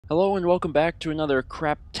Hello and welcome back to another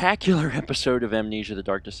craptacular episode of Amnesia: The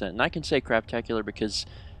Dark Descent. And I can say craptacular because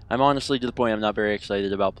I'm honestly to the point I'm not very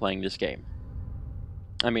excited about playing this game.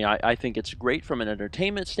 I mean, I think it's great from an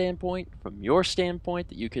entertainment standpoint, from your standpoint,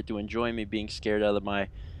 that you get to enjoy me being scared out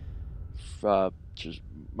of just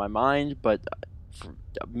my mind, but for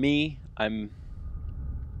me, I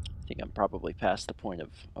think I'm probably past the point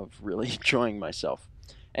of really enjoying myself.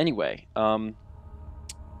 Anyway, when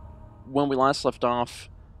we last left off,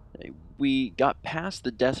 we got past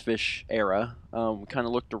the Deathfish era. We kind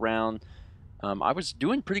of looked around. I was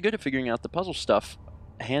doing pretty good at figuring out the puzzle stuff.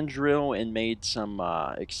 Hand drill and made some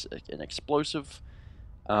an explosive.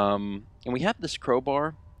 And we have this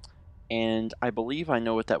crowbar, and I believe I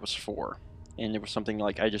know what that was for. And it was something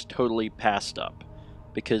like I just totally passed up,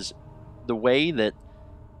 because the way that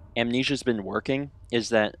Amnesia's been working is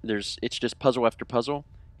that it's just puzzle after puzzle,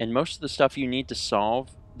 and most of the stuff you need to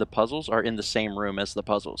solve the puzzles are in the same room as the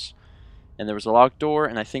puzzles. And there was a locked door,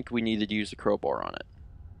 and I think we needed to use the crowbar on it.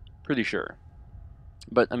 Pretty sure.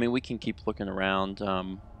 But, I mean, we can keep looking around.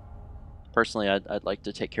 Personally, I'd like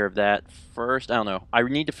to take care of that first. I don't know. I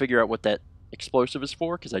need to figure out what that explosive is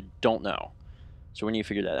for, because I don't know. So we need to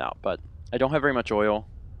figure that out. But I don't have very much oil,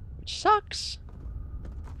 which sucks.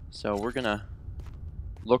 So we're going to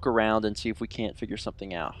look around and see if we can't figure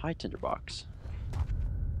something out. Hi, Tinderbox. Can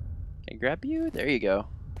I grab you? There you go.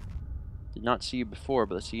 Did not see you before,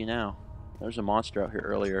 but I see you now. There's a monster out here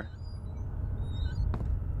earlier.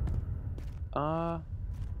 No,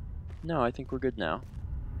 I think we're good now.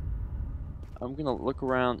 I'm gonna look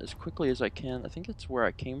around as quickly as I can. I think it's where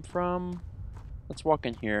I came from. Let's walk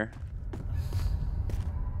in here.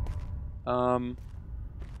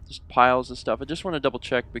 Just piles of stuff. I just want to double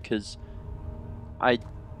check because I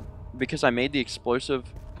made the explosive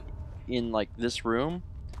in like this room.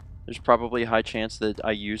 There's probably a high chance that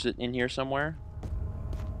I use it in here somewhere.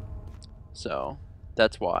 So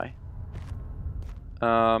that's why.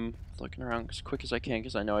 Looking around as quick as I can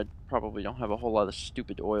because I know I probably don't have a whole lot of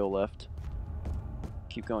stupid oil left.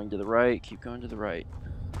 Keep going to the right, keep going to the right.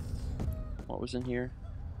 What was in here?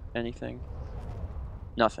 Anything?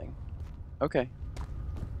 Nothing. Okay.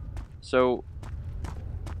 So,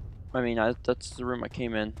 I mean, that's the room I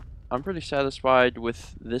came in. I'm pretty satisfied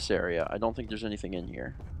with this area. I don't think there's anything in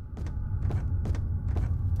here.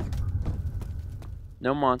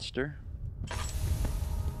 No monster.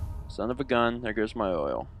 Son of a gun, there goes my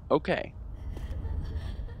oil. Okay.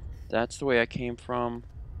 That's the way I came from.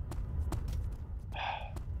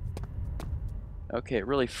 Okay, it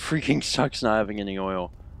really freaking sucks not having any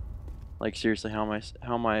oil. Like, seriously, how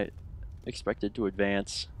am I expected to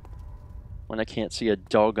advance when I can't see a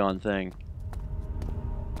doggone thing?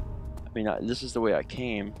 I mean, this is the way I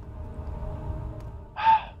came.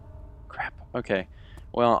 Crap. Okay.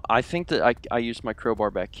 Well, I think that I used my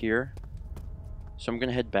crowbar back here. So I'm going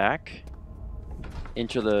to head back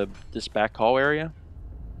into this back hall area,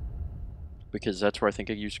 because that's where I think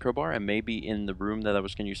I used the crowbar, and maybe in the room that I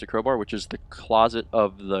was going to use the crowbar, which is the closet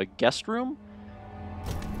of the guest room.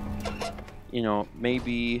 You know,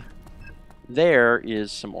 maybe there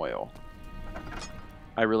is some oil.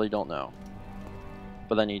 I really don't know.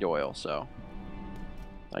 But I need oil, so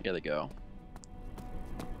I gotta go.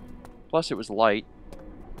 Plus it was light,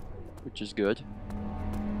 which is good.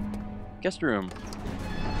 Guest room.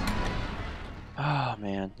 Oh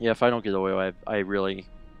man, yeah, if I don't get oil, I really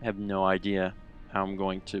have no idea how I'm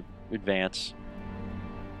going to advance.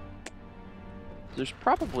 There's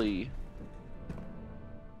probably,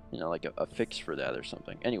 you know, like a fix for that or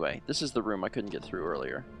something. Anyway, this is the room I couldn't get through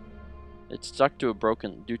earlier. It's stuck to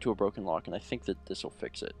due to a broken lock, and I think that this will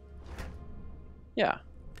fix it. Yeah.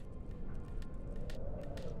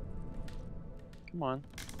 Come on.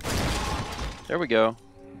 There we go.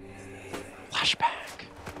 Flashback.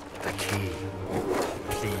 The key.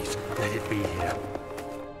 Please, let it be here.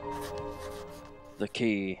 The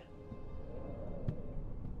key.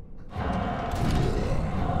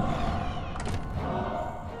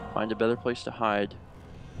 Find a better place to hide.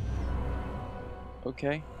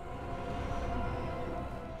 Okay.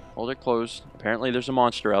 Hold it closed. Apparently there's a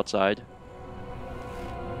monster outside.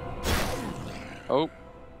 Oh,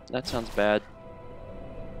 that sounds bad.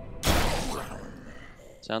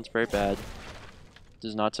 Sounds very bad.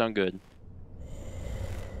 Does not sound good.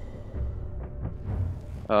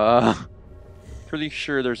 Pretty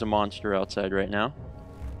sure there's a monster outside right now.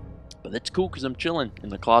 But that's cool because I'm chilling in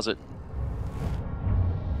the closet.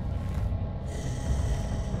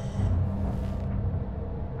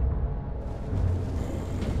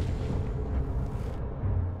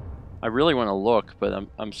 I really want to look, but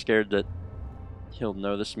I'm scared that he'll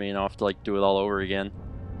notice me and I'll have to like do it all over again.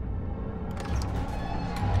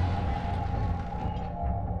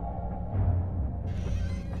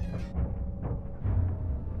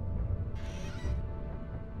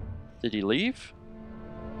 Did he leave?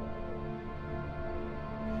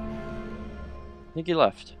 I think he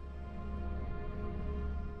left.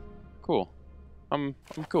 Cool. I'm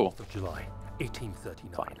cool. 4th of July,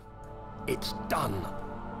 1839. Fine. It's done.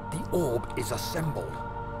 The orb is assembled.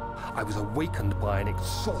 I was awakened by an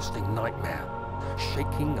exhausting nightmare.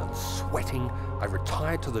 Shaking and sweating, I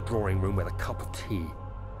retired to the drawing room with a cup of tea.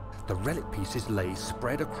 The relic pieces lay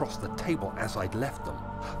spread across the table as I'd left them,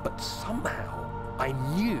 but somehow I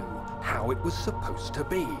knew how it was supposed to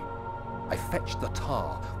be. I fetched the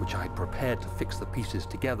tar, which I had prepared to fix the pieces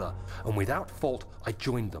together, and without fault I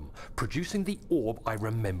joined them, producing the orb I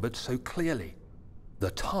remembered so clearly.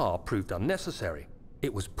 The tar proved unnecessary.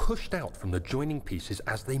 It was pushed out from the joining pieces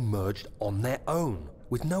as they merged on their own,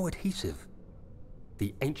 with no adhesive.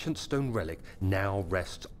 The ancient stone relic now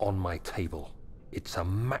rests on my table. Its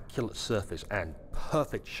immaculate surface and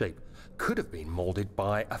perfect shape could have been molded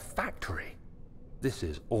by a factory. This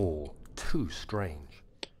is all too strange.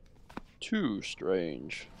 Too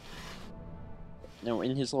strange. Now,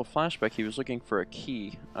 in his little flashback, he was looking for a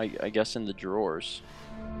key. I guess in the drawers.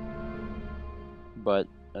 But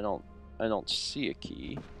I don't see a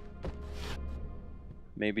key.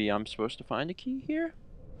 Maybe I'm supposed to find a key here?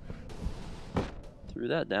 Threw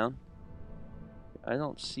that down. I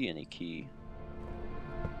don't see any key.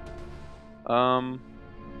 I'm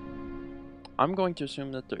going to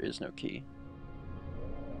assume that there is no key.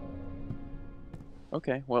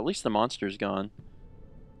 Okay, well at least the monster's gone.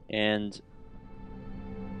 And...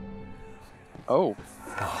 oh.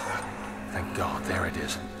 Oh, thank God, there it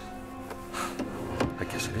is. I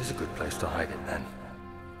guess it is a good place to hide it then.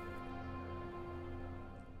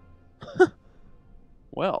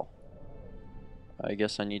 Well, I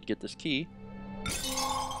guess I need to get this key.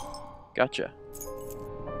 Gotcha.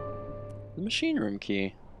 The machine room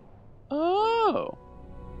key. Oh!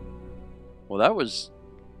 Well, that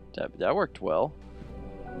worked well.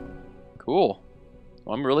 Cool.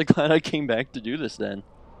 Well, I'm really glad I came back to do this then.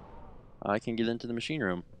 I can get into the machine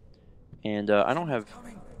room. And I don't have...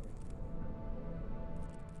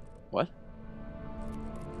 What?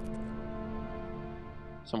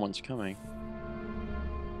 Someone's coming.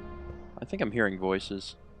 I think I'm hearing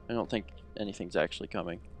voices. I don't think anything's actually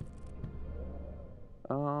coming.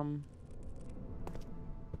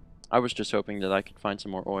 I was just hoping that I could find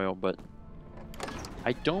some more oil, but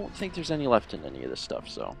I don't think there's any left in any of this stuff,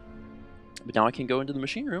 so... But now I can go into the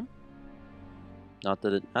machine room. Not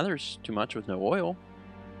that it matters too much with no oil.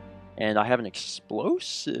 And I have an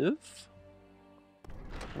explosive,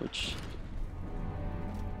 which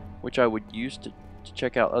I would use to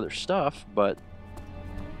check out other stuff, but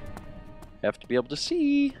I have to be able to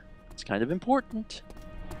see. It's kind of important.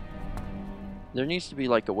 There needs to be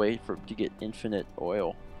like a way to get infinite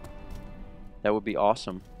oil. That would be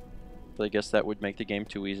awesome. But I guess that would make the game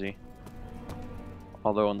too easy.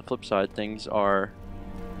 Although on the flip side, things are,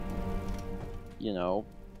 you know,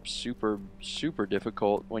 super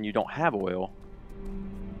difficult when you don't have oil.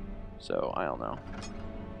 So, I don't know.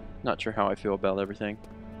 Not sure how I feel about everything.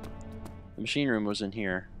 The machine room was in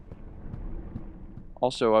here.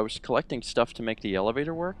 Also, I was collecting stuff to make the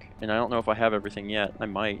elevator work, and I don't know if I have everything yet. I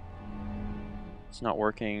might. It's not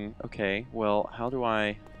working. Okay, well, how do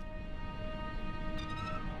I...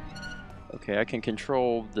 Okay, I can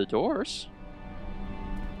control the doors.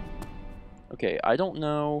 Okay, I don't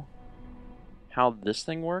know how this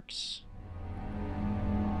thing works.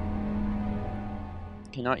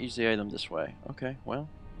 Cannot use the item this way. Okay, well.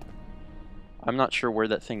 I'm not sure where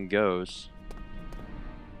that thing goes.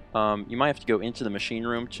 You might have to go into the machine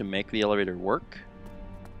room to make the elevator work.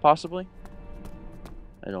 Possibly.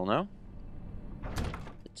 I don't know.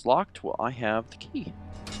 It's locked. Well, I have the key.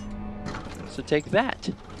 So take that.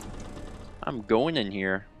 I'm going in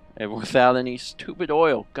here without any stupid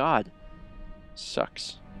oil. God.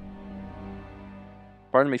 Sucks.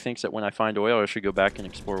 Part of me thinks that when I find oil, I should go back and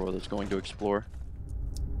explore what it's going to explore.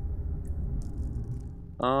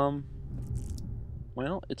 Well,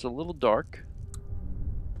 it's a little dark.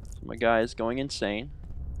 So my guy is going insane.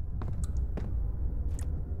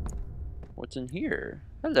 What's in here?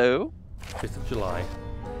 Hello. 5th of July,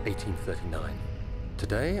 1839.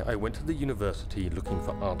 Today, I went to the university looking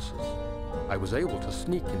for answers. I was able to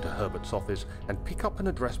sneak into Herbert's office and pick up an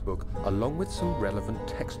address book along with some relevant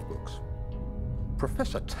textbooks.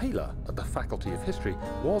 Professor Taylor at the Faculty of History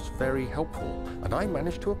was very helpful, and I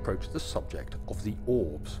managed to approach the subject of the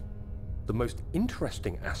orbs. The most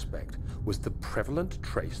interesting aspect was the prevalent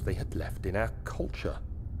trace they had left in our culture.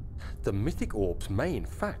 The mythic orbs may, in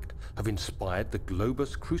fact, have inspired the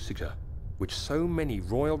globus cruciger, which so many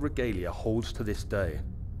royal regalia holds to this day.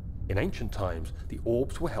 In ancient times, the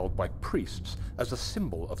orbs were held by priests as a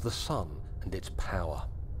symbol of the sun and its power.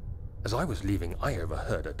 As I was leaving, I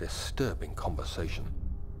overheard a disturbing conversation.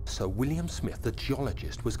 Sir William Smith, the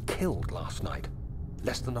geologist, was killed last night.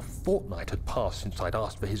 Less than a fortnight had passed since I'd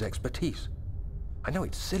asked for his expertise. I know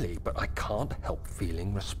it's silly, but I can't help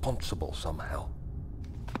feeling responsible somehow.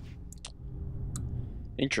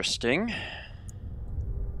 Interesting.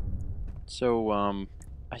 So,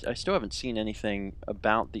 I still haven't seen anything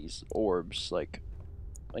about these orbs. Like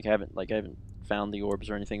I haven't found the orbs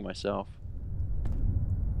or anything myself.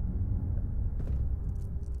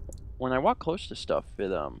 When I walk close to stuff,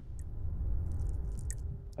 it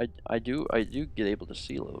I do get able to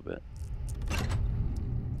see a little bit.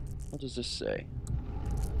 What does this say?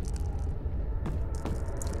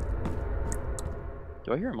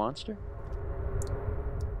 Do I hear a monster?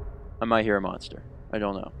 I might hear a monster. I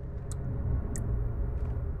don't know.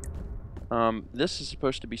 This is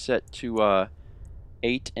supposed to be set to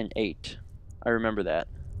 8 and 8. I remember that.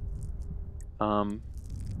 I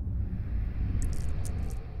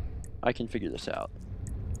can figure this out.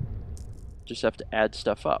 Just have to add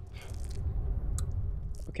stuff up.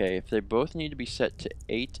 Okay, if they both need to be set to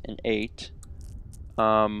 8 and 8,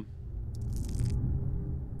 how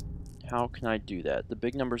can I do that? The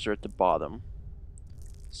big numbers are at the bottom.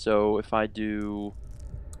 So if I do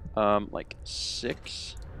like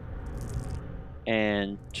 6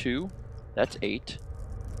 and 2, that's 8.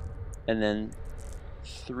 And then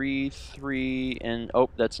 3, 3, and oh,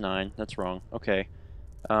 that's 9. That's wrong. Okay.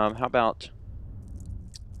 How about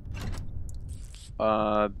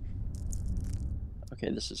okay,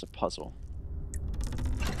 this is a puzzle.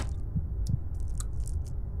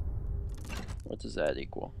 What does that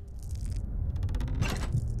equal?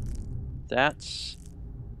 That's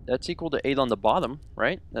equal to 8 on the bottom,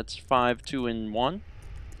 right? That's 5, 2, and 1,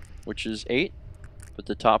 which is 8. But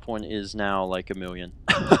the top one is now like a million.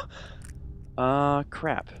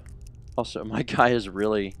 Crap. Also, my guy is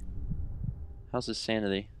really... How's his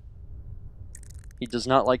sanity? He does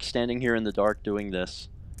not like standing here in the dark doing this.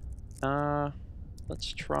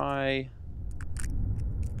 Let's try...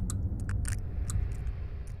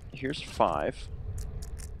 Here's 5.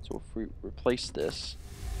 So if we replace this...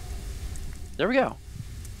 There we go.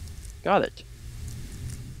 Got it.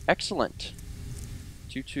 Excellent.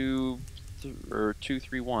 2, 2, or 2,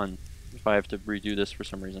 3, 1. If I have to redo this for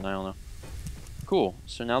some reason, I don't know. Cool.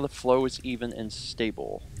 So now the flow is even and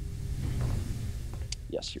stable.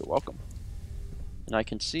 Yes, you're welcome. And I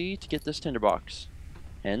can see to get this tinderbox.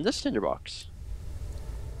 And this tinderbox.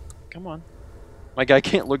 Come on. My guy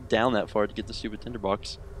can't look down that far to get the stupid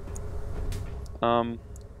tinderbox. I'm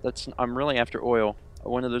really after oil.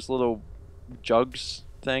 One of those little jugs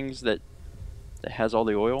things that has all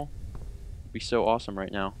the oil would be so awesome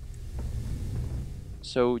right now.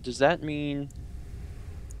 So does that mean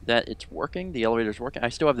that it's working? The elevator's working? I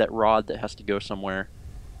still have that rod that has to go somewhere,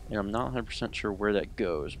 and I'm not 100% sure where that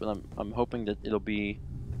goes, but I'm hoping that it'll be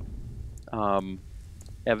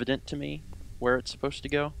evident to me where it's supposed to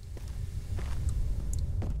go.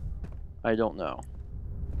 I don't know.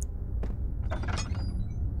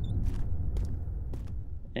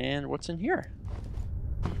 And what's in here?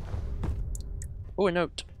 Oh, a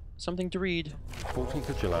note. Something to read. 14th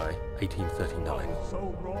of July,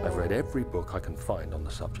 1839. I've read every book I can find on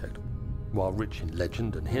the subject. While rich in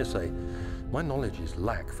legend and hearsay, my knowledge is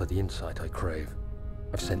lack for the insight I crave.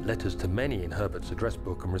 I've sent letters to many in Herbert's address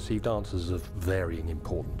book and received answers of varying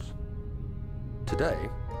importance. Today,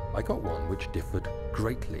 I got one which differed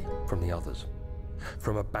greatly from the others.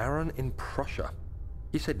 From a baron in Prussia.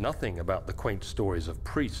 He said nothing about the quaint stories of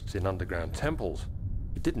priests in underground temples.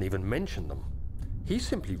 He didn't even mention them. He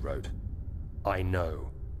simply wrote, "I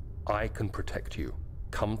know. I can protect you.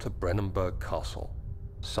 Come to Brennenburg Castle.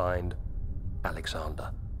 Signed,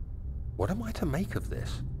 Alexander." What am I to make of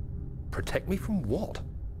this? Protect me from what?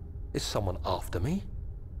 Is someone after me?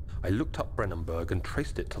 I looked up Brennenburg and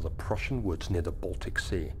traced it to the Prussian woods near the Baltic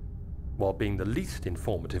Sea. While being the least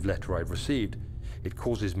informative letter I've received, it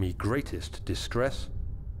causes me greatest distress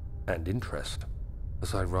and interest.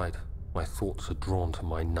 As I write, my thoughts are drawn to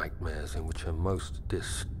my nightmares in which a most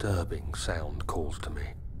disturbing sound calls to me.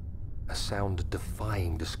 A sound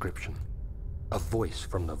defying description. A voice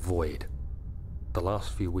from the void. The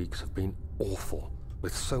last few weeks have been awful,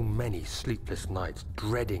 with so many sleepless nights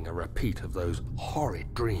dreading a repeat of those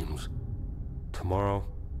horrid dreams. Tomorrow,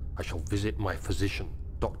 I shall visit my physician,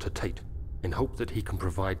 Dr. Tate, in hope that he can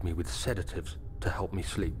provide me with sedatives to help me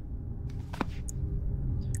sleep.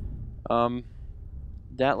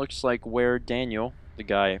 That looks like where Daniel, the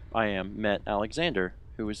guy I am, met Alexander,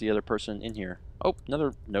 who was the other person in here. Oh,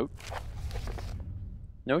 another note.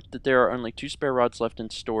 Note that there are only 2 spare rods left in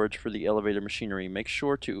storage for the elevator machinery. Make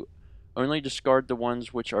sure to only discard the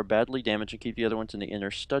ones which are badly damaged and keep the other ones in the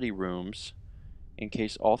inner study rooms in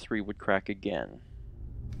case all 3 would crack again.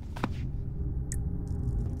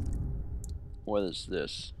 What is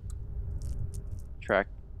this?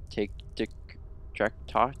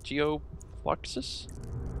 Tractatio fluxus?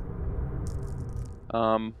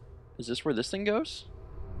 Is this where this thing goes?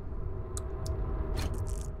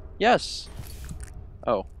 Yes!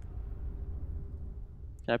 Oh.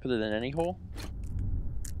 Can I put it in any hole?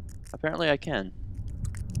 Apparently I can.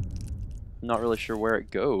 I'm not really sure where it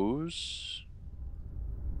goes.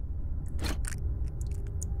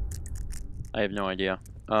 I have no idea.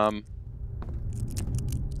 And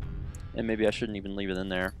maybe I shouldn't even leave it in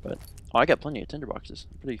there, but... Oh, I got plenty of tinderboxes.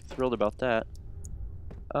 I'm pretty thrilled about that.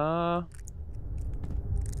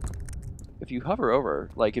 If you hover over,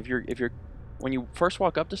 like if you're when you first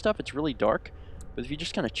walk up to stuff, it's really dark, but if you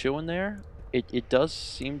just kind of chill in there, it does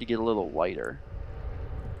seem to get a little lighter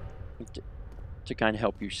to kind of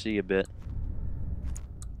help you see a bit.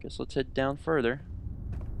 Guess let's head down further.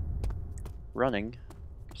 Running,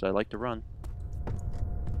 because I like to run.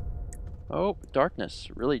 Oh, darkness.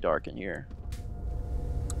 Really dark in here.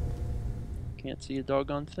 Can't see a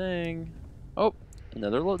doggone thing. Oh,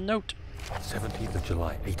 another little note. 17th of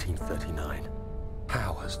July, 1839.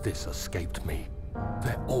 How has this escaped me?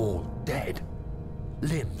 They're all dead.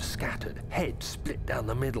 Limbs scattered, heads split down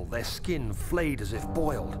the middle, their skin flayed as if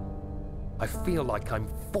boiled. I feel like I'm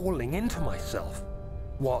falling into myself.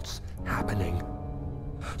 What's happening?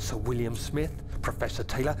 Sir William Smith, Professor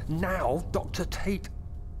Taylor, now Dr. Tate.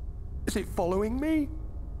 Is it following me?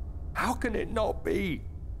 How can it not be?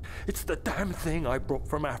 It's the damn thing I brought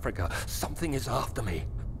from Africa. Something is after me.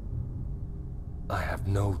 I have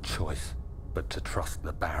no choice but to trust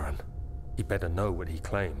the Baron. He better know what he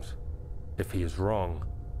claims. If he is wrong,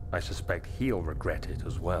 I suspect he'll regret it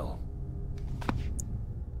as well.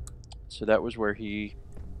 So that was where he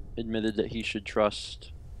admitted that he should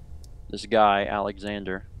trust this guy,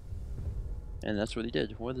 Alexander. And that's what he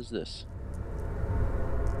did. What is this?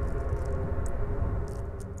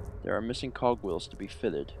 There are missing cogwheels to be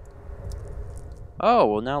fitted. Oh,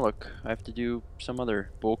 well now look, I have to do some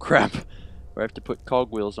other bullcrap where I have to put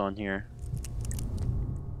cogwheels on here.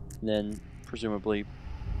 And then, presumably...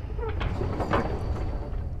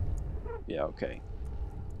 Yeah, okay.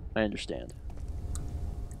 I understand.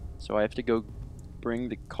 So I have to go bring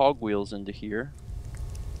the cogwheels into here.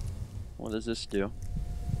 What does this do?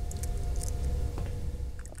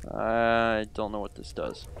 I don't know what this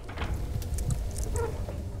does.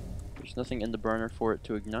 There's nothing in the burner for it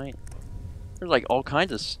to ignite. There's like all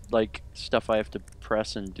kinds of like stuff I have to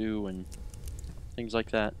press and do and things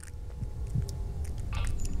like that.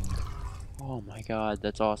 Oh my god,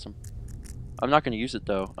 that's awesome. I'm not going to use it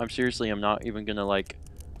though. I'm not even going to like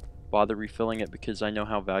bother refilling it because I know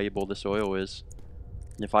how valuable this oil is.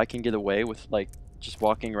 And if I can get away with like just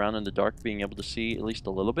walking around in the dark being able to see at least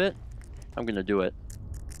a little bit, I'm going to do it.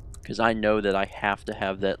 Because I know that I have to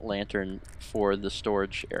have that lantern for the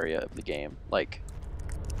storage area of the game. Like,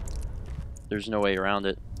 there's no way around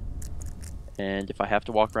it. And if I have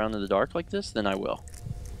to walk around in the dark like this, then I will.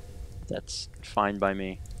 That's fine by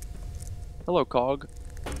me. Hello, cog.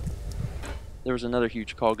 There was another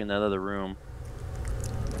huge cog in that other room.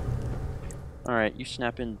 Alright, you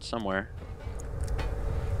snap in somewhere.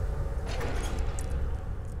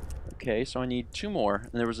 Okay, so I need 2 more.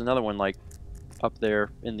 And there was another one, like, up there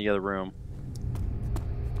in the other room.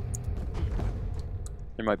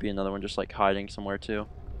 There might be another one just like hiding somewhere too.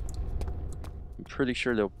 I'm pretty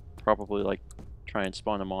sure they'll probably like try and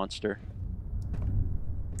spawn a monster.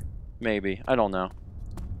 Maybe. I don't know.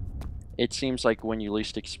 It seems like when you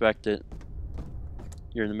least expect it,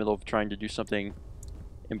 you're in the middle of trying to do something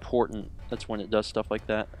important. That's when it does stuff like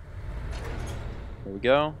that. There we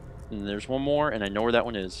go. And there's one more, and I know where that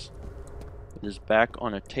one is. It is back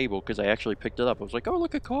on a table because I actually picked it up. I was like, oh,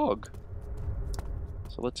 look, a cog.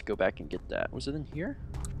 So let's go back and get that. Was it in here?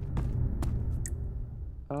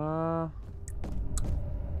 Kind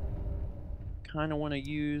of want to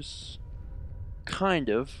use...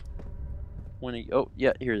 Oh,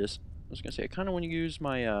 yeah, here it is. I was going to say, I kind of want to use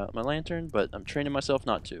my, my lantern, but I'm training myself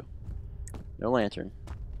not to. No lantern.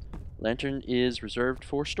 Lantern is reserved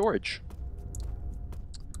for storage.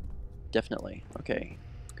 Definitely. Okay.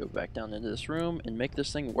 Go back down into this room and make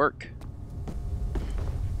this thing work.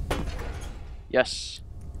 Yes.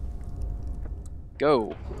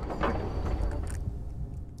 Go.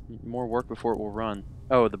 More work before it will run.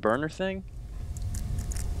 Oh, the burner thing?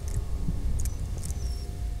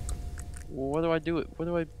 What do I do? What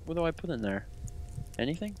do I put in there?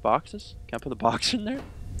 Anything? Boxes? Can I put a box in there?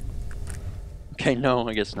 Okay, no,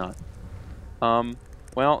 I guess not.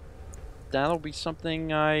 Well, that'll be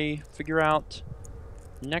something I figure out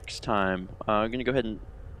next time. I'm gonna go ahead and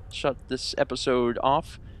shut this episode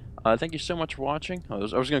off. Thank you so much for watching. I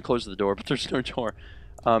was gonna close the door, but there's no door.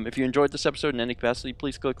 If you enjoyed this episode in any capacity,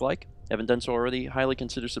 please click like. Haven't done so already, highly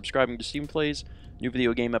consider subscribing to StephenPlays. New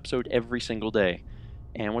video game episode every single day.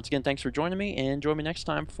 And once again, thanks for joining me, and join me next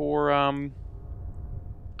time for, I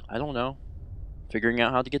don't know, figuring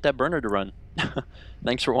out how to get that burner to run.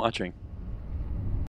 Thanks for watching.